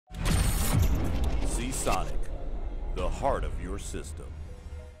Sonic, the heart of your system.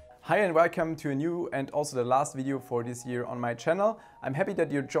 Hi and welcome to a new and also the last video for this year on my channel. I'm happy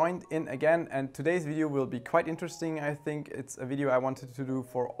that you joined in again, and today's video will be quite interesting. I think it's a video I wanted to do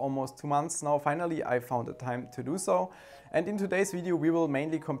for almost 2 months now. Finally, I found the time to do so. And in today's video, we will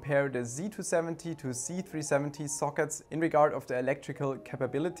mainly compare the Z270 to Z370 sockets in regard of the electrical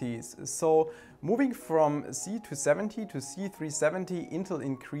capabilities. So moving from Z270 to Z370, Intel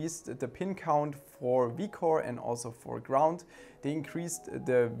increased the pin count for vCore and also for ground. They increased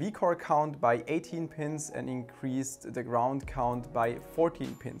the vCore count by 18 pins and increased the ground count by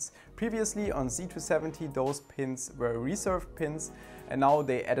 14 pins. Previously on Z270 those pins were reserved pins, and now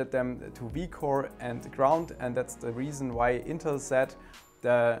they added them to vCore and ground, and that's the reason why Intel said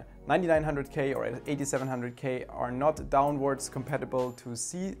the 9900K or 8700K are not downwards compatible to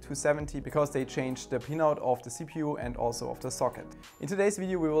Z270 because they changed the pinout of the CPU and also of the socket. In today's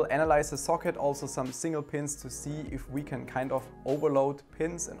video we will analyze the socket, also some single pins, to see if we can kind of overload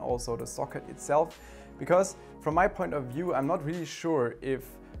pins and also the socket itself, because from my point of view I'm not really sure if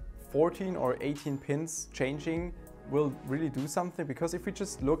 14 or 18 pins changing will really do something, because if we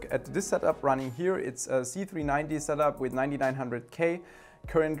just look at this setup running here, it's a Z390 setup with 9900K,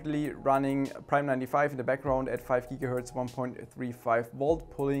 currently running Prime 95 in the background at 5 GHz, 1.35 volt,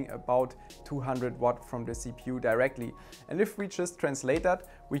 pulling about 200 watt from the CPU directly. And if we just translate that,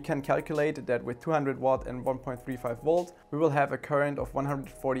 we can calculate that with 200 watt and 1.35 volt, we will have a current of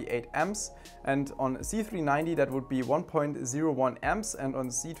 148 amps. And on Z390 that would be 1.01 amps, and on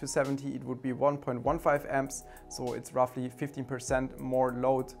Z270 it would be 1.15 amps. So it's roughly 15% more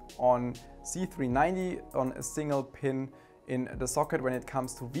load on Z390 on a single pin in the socket when it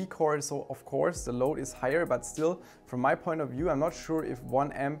comes to vCore. So of course the load is higher, but still from my point of view I'm not sure if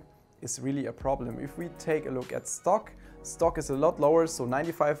 1 amp is really a problem. If we take a look at stock is a lot lower, so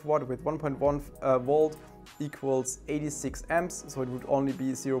 95 watt with 1.1 volt equals 86 amps, so it would only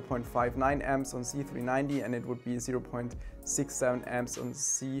be 0.59 amps on Z390 and it would be 0.67 amps on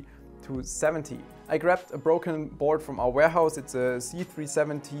Z270. I grabbed a broken board from our warehouse. It's a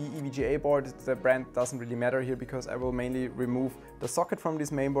Z370 EVGA board. The brand doesn't really matter here because I will mainly remove the socket from this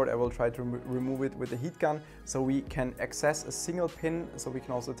main board. I will try to remove it with a heat gun so we can access a single pin, so we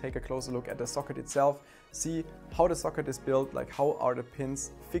can also take a closer look at the socket itself, see how the socket is built, like how are the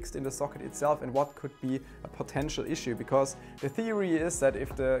pins fixed in the socket itself and what could be a potential issue, because the theory is that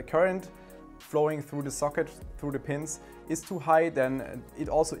if the current flowing through the socket, through the pins, is too high, then it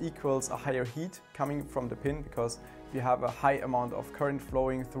also equals a higher heat coming from the pin, because if you have a high amount of current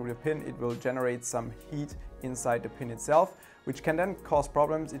flowing through the pin, it will generate some heat inside the pin itself, which can then cause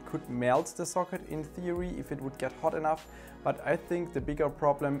problems. It could melt the socket in theory if it would get hot enough, but I think the bigger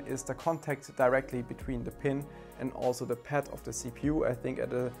problem is the contact directly between the pin and also the pad of the CPU. I think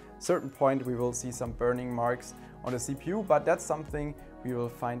at a certain point we will see some burning marks on the CPU, but that's something we will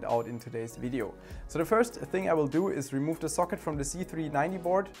find out in today's video. So the first thing I will do is remove the socket from the Z390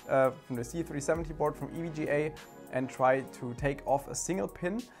 board, from the Z370 board from EVGA, and try to take off a single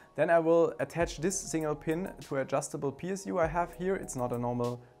pin. Then I will attach this single pin to an adjustable PSU I have here. It's not a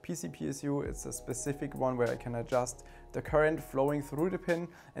normal PC PSU, it's a specific one where I can adjust the current flowing through the pin,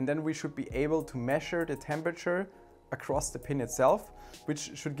 and then we should be able to measure the temperature across the pin itself,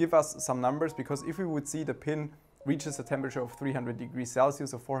 which should give us some numbers, because if we would see the pin reaches a temperature of 300 degrees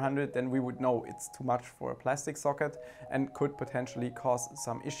Celsius or 400, then we would know it's too much for a plastic socket and could potentially cause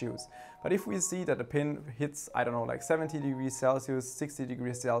some issues. But if we see that the pin hits, I don't know, like 70 degrees Celsius, 60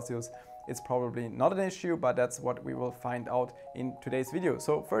 degrees Celsius, it's probably not an issue, but that's what we will find out in today's video.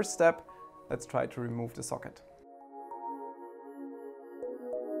 So first step, let's try to remove the socket.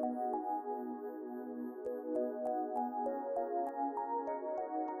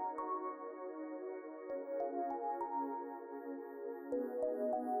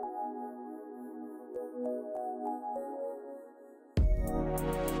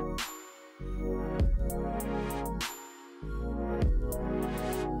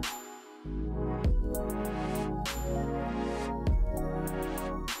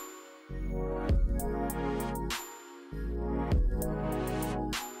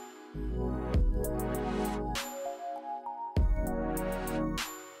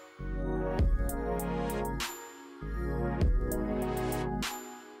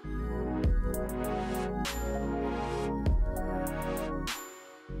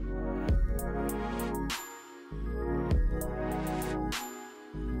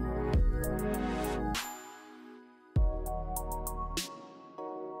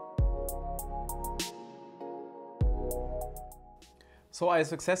 So I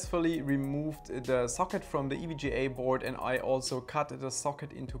successfully removed the socket from the EVGA board, and I also cut the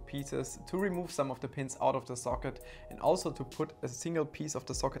socket into pieces to remove some of the pins out of the socket, and also to put a single piece of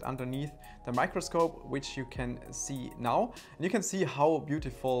the socket underneath the microscope, which you can see now. And you can see how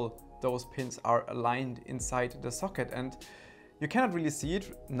beautiful those pins are aligned inside the socket, and you cannot really see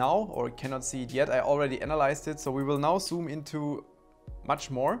it now, or cannot see it yet. I already analyzed it, so we will now zoom into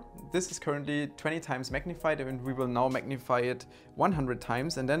much more. This is currently 20 times magnified, and we will now magnify it 100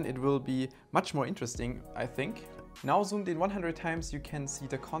 times, and then it will be much more interesting, I think. Now zoomed in 100 times, you can see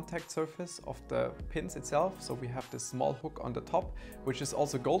the contact surface of the pins itself. So we have this small hook on the top, which is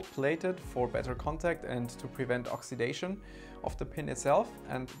also gold plated for better contact and to prevent oxidation of the pin itself.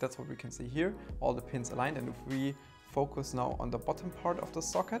 And that's what we can see here, all the pins aligned. And if we focus now on the bottom part of the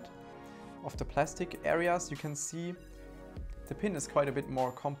socket, of the plastic areas, you can see the pin is quite a bit more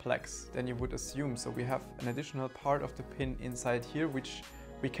complex than you would assume. So we have an additional part of the pin inside here, which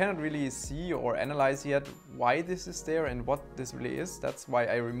we cannot really see or analyze yet why this is there and what this really is. That's why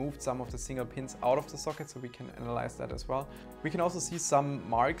I removed some of the single pins out of the socket, so we can analyze that as well. We can also see some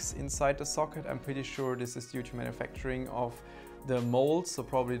marks inside the socket. I'm pretty sure this is due to manufacturing of the mold, so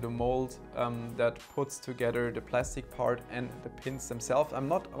probably the mold that puts together the plastic part and the pins themselves. I'm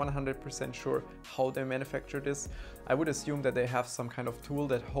not 100% sure how they manufacture this. I would assume that they have some kind of tool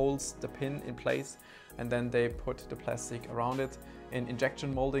that holds the pin in place, and then they put the plastic around it. In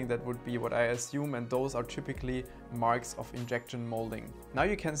injection molding, that would be what I assume, and those are typically marks of injection molding. Now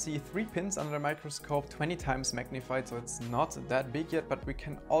you can see 3 pins under the microscope, 20 times magnified, so it's not that big yet, but we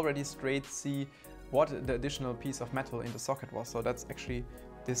can already straight see what the additional piece of metal in the socket was. So that's actually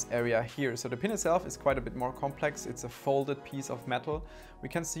this area here. So the pin itself is quite a bit more complex. It's a folded piece of metal. We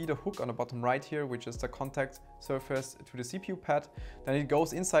can see the hook on the bottom right here, which is the contact surface to the CPU pad. Then it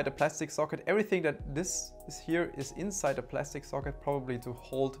goes inside the plastic socket. Everything that this is here is inside the plastic socket, probably to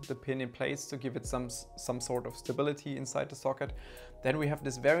hold the pin in place, to give it some sort of stability inside the socket. Then we have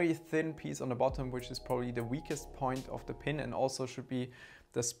this very thin piece on the bottom, which is probably the weakest point of the pin, and also should be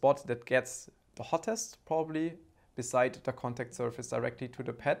the spot that gets the hottest, probably beside the contact surface directly to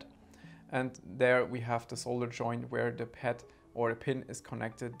the pad. And there we have the solder joint where the pad or the pin is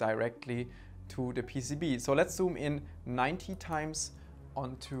connected directly to the PCB. So let's zoom in 90 times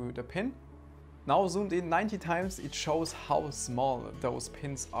onto the pin. Now zoomed in 90 times, it shows how small those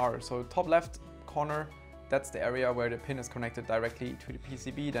pins are. So top left corner, that's the area where the pin is connected directly to the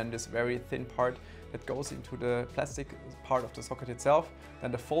PCB. Then this very thin part that goes into the plastic part of the socket itself.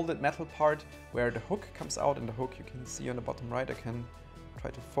 Then the folded metal part where the hook comes out, and the hook you can see on the bottom right. I can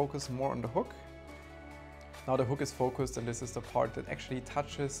try to focus more on the hook. Now the hook is focused, and this is the part that actually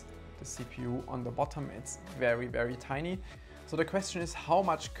touches the CPU on the bottom. It's very, very tiny. So the question is, how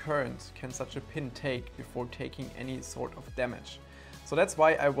much current can such a pin take before taking any sort of damage? So that's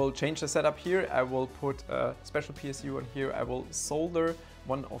why I will change the setup here. I will put a special PSU on here. I will solder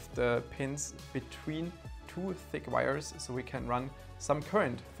one of the pins between 2 thick wires so we can run some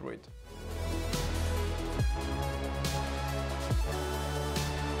current through it.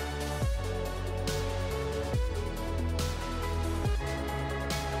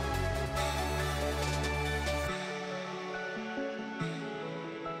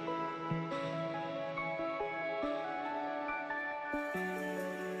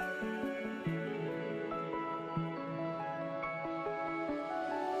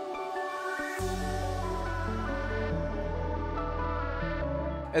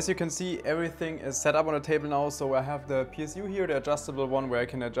 As you can see, everything is set up on the table now. So I have the PSU here, the adjustable one, where I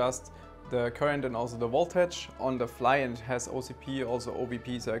can adjust the current and also the voltage on the fly, and it has OCP, also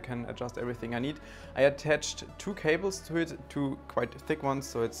OVP, so I can adjust everything I need. I attached 2 cables to it, 2 quite thick ones,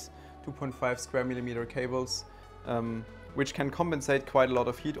 so it's 2.5 square millimeter cables, which can compensate quite a lot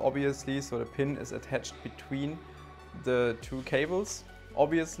of heat, obviously. So the pin is attached between the 2 cables.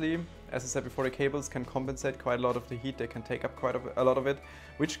 Obviously, as I said before, the cables can compensate quite a lot of the heat. They can take up quite a lot of it,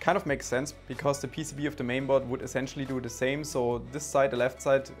 which kind of makes sense because the PCB of the mainboard would essentially do the same. So this side, the left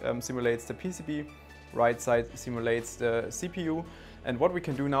side, simulates the PCB, right side simulates the CPU. And what we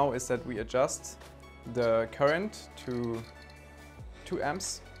can do now is that we adjust the current to 2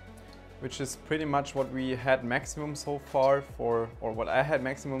 amps, which is pretty much what we had maximum so far or what I had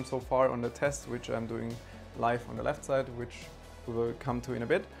maximum so far on the test, which I'm doing live on the left side, which we will come to in a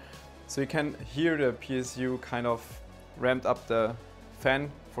bit. So you can hear the PSU kind of ramped up the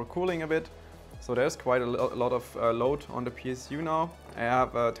fan for cooling a bit. So there's quite a lot of load on the PSU now. I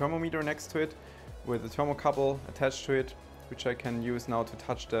have a thermometer next to it with a thermocouple attached to it, which I can use now to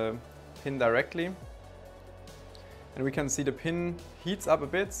touch the pin directly. And we can see the pin heats up a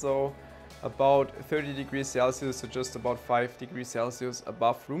bit, so about 30 degrees Celsius, so just about 5 degrees Celsius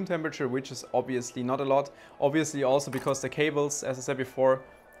above room temperature, which is obviously not a lot. Obviously also because the cables, as I said before,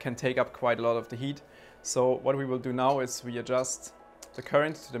 can take up quite a lot of the heat. So what we will do now is we adjust the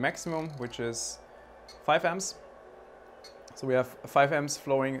current to the maximum, which is 5 amps. So we have 5 amps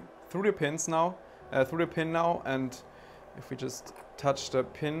flowing through the pins now, through the pin now, and if we just touch the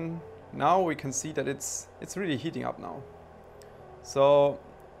pin now, we can see that it's really heating up now. So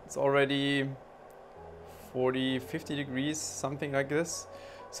it's already 40, 50 degrees, something like this.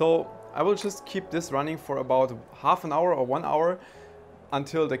 So I will just keep this running for about half an hour or 1 hour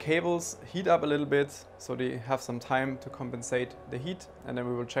until the cables heat up a little bit, so they have some time to compensate the heat, and then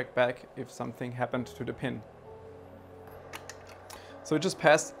we will check back if something happened to the pin. So it just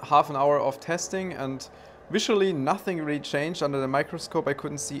passed half an hour of testing, and visually nothing really changed. Under the microscope I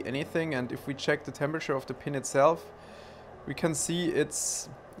couldn't see anything, and if we check the temperature of the pin itself, we can see it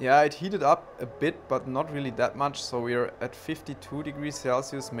heated up a bit, but not really that much. So we're at 52 degrees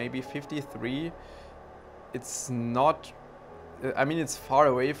Celsius, maybe 53. It's not, I mean, it's far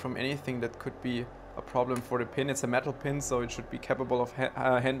away from anything that could be a problem for the pin. It's a metal pin, so it should be capable of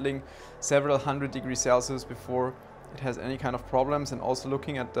handling several hundred degrees Celsius before it has any kind of problems. And also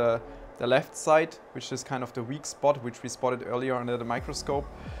looking at the left side, which is kind of the weak spot, which we spotted earlier under the microscope,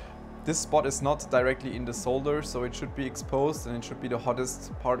 this spot is not directly in the solder, so it should be exposed, and it should be the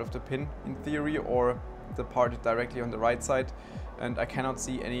hottest part of the pin in theory, or the part directly on the right side. And I cannot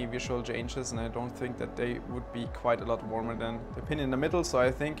see any visual changes, and I don't think that they would be quite a lot warmer than the pin in the middle. So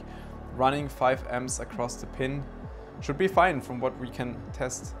I think running 5 amps across the pin should be fine from what we can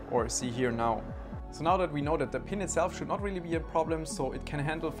test or see here now. So now that we know that the pin itself should not really be a problem, so it can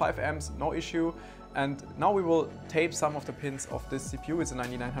handle 5 amps, no issue. And now we will tape some of the pins of this CPU. It's a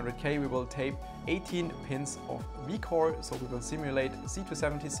 9900K. We will tape 18 pins of V-core, so we will simulate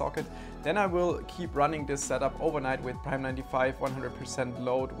Z390 socket. Then I will keep running this setup overnight with Prime 95 100%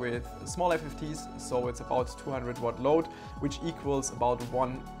 load with small FFTs, so it's about 200 watt load, which equals about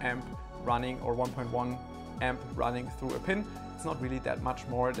 1 amp running, or 1.1 amp running through a pin. It's not really that much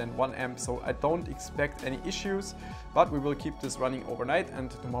more than 1 amp, so I don't expect any issues, but we will keep this running overnight,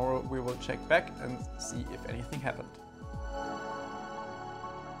 and tomorrow we will check back and see if anything happened.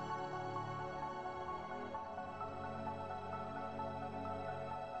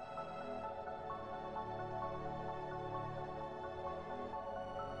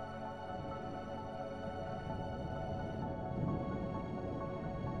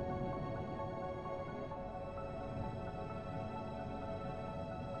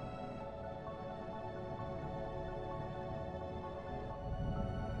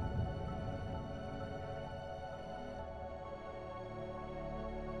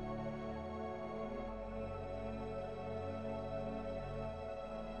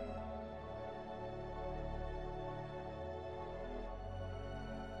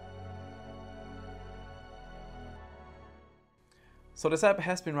 So the setup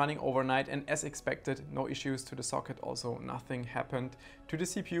has been running overnight, and as expected, no issues to the socket. Also nothing happened to the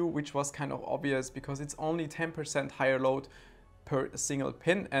CPU, which was kind of obvious because it's only 10% higher load per single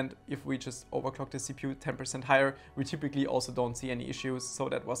pin, and if we just overclock the CPU 10% higher, we typically also don't see any issues, so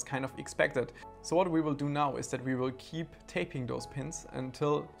that was kind of expected. So what we will do now is that we will keep taping those pins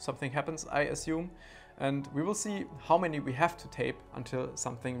until something happens, I assume, and we will see how many we have to tape until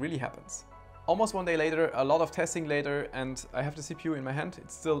something really happens. Almost 1 day later, a lot of testing later, and I have the CPU in my hand.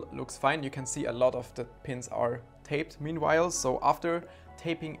 It still looks fine. You can see a lot of the pins are taped meanwhile. So after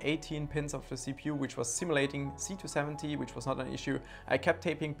taping 18 pins of the CPU, which was simulating Z390, which was not an issue, I kept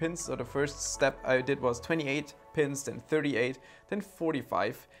taping pins. So the first step I did was 28 pins, then 38, then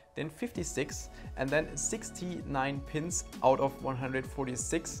 45, then 56, and then 69 pins out of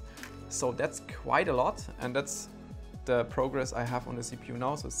 146. So that's quite a lot, and that's the progress I have on the CPU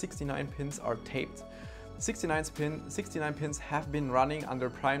now. So 69 pins are taped. 69 pins have been running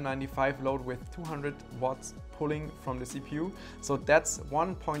under Prime 95 load with 200 watts pulling from the CPU. So that's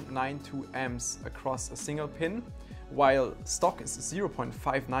 1.92 amps across a single pin, while stock is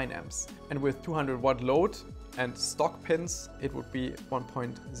 0.59 amps. And with 200 watt load and stock pins, it would be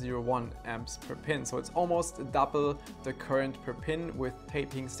 1.01 amps per pin. So it's almost double the current per pin with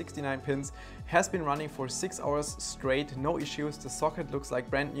taping 69 pins. Has been running for 6 hours straight, no issues. The socket looks like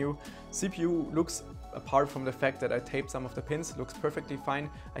brand new. CPU looks, apart from the fact that I taped some of the pins, looks perfectly fine.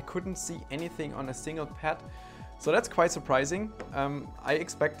 I couldn't see anything on a single pad. So that's quite surprising. I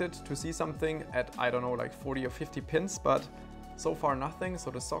expected to see something at, I don't know, like 40 or 50 pins, but so far nothing. So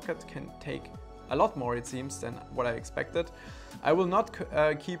the socket can take a lot more, it seems, than what I expected. I will not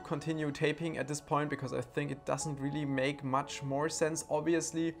continue taping at this point because I think it doesn't really make much more sense.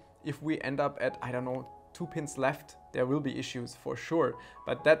 Obviously, if we end up at, I don't know, 2 pins left, there will be issues for sure,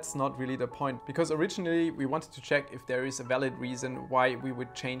 but that's not really the point, because originally we wanted to check if there is a valid reason why we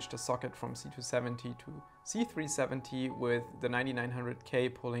would change the socket from C270 to Z390 with the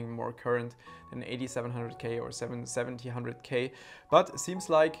 9900K pulling more current than 8700K or 770-100K, but it seems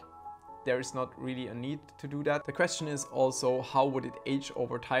like there is not really a need to do that. The question is also, how would it age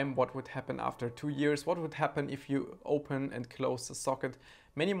over time? What would happen after 2 years? What would happen if you open and close the socket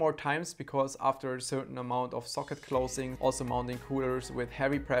many more times? Because after a certain amount of socket closing, also mounting coolers with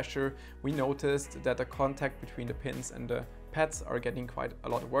heavy pressure, we noticed that the contact between the pins and the pads are getting quite a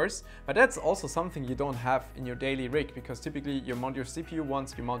lot worse. But that's also something you don't have in your daily rig, because typically you mount your CPU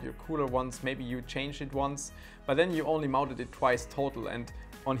once, you mount your cooler once, maybe you change it once, but then you only mounted it twice total. And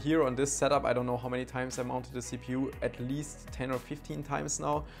on here, on this setup, I don't know how many times I mounted the CPU, at least 10 or 15 times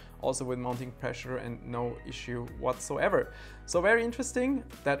now, also with mounting pressure and no issue whatsoever. So very interesting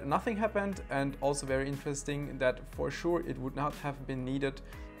that nothing happened, and also very interesting that for sure it would not have been needed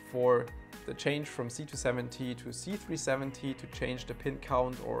for the change from C270 to C370 to change the pin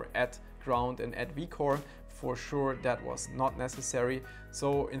count or add ground and add vCore. For sure that was not necessary.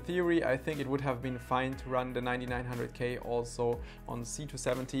 So in theory, I think it would have been fine to run the 9900K also on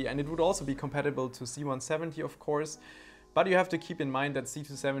C270, and it would also be compatible to C170, of course. But you have to keep in mind that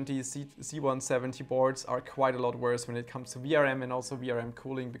C270, C170 boards are quite a lot worse when it comes to VRM and also VRM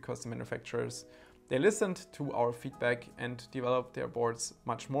cooling, because the manufacturers, they listened to our feedback and developed their boards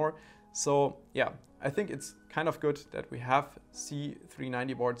much more. So yeah, I think it's kind of good that we have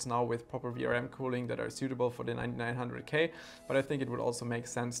Z390 boards now with proper VRM cooling that are suitable for the 9900K, but I think it would also make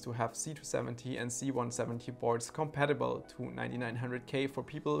sense to have C270 and C170 boards compatible to 9900K for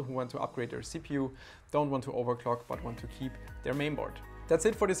people who want to upgrade their CPU, don't want to overclock, but want to keep their main board. That's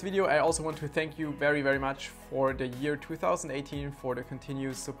it for this video. I also want to thank you very, very much for the year 2018, for the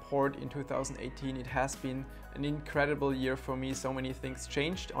continuous support in 2018. It has been an incredible year for me. So many things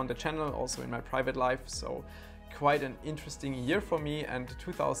changed on the channel, also in my private life. So quite an interesting year for me, and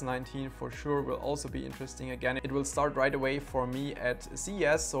 2019 for sure will also be interesting again. It will start right away for me at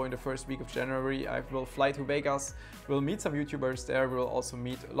CES, so in the first week of January I will fly to Vegas, we'll meet some YouTubers there, we'll also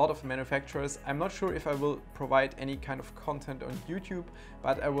meet a lot of manufacturers. I'm not sure if I will provide any kind of content on YouTube,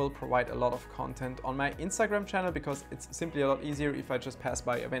 but I will provide a lot of content on my Instagram channel, because it's simply a lot easier if I just pass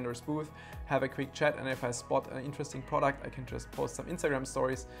by a vendor's booth, have a quick chat, and if I spot an interesting product, I can just post some Instagram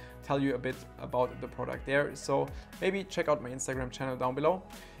stories, tell you a bit about the product there. So maybe check out my Instagram channel down below.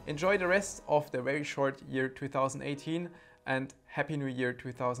 Enjoy the rest of the very short year 2018, and Happy New Year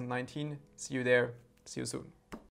 2019. See you there. See you soon.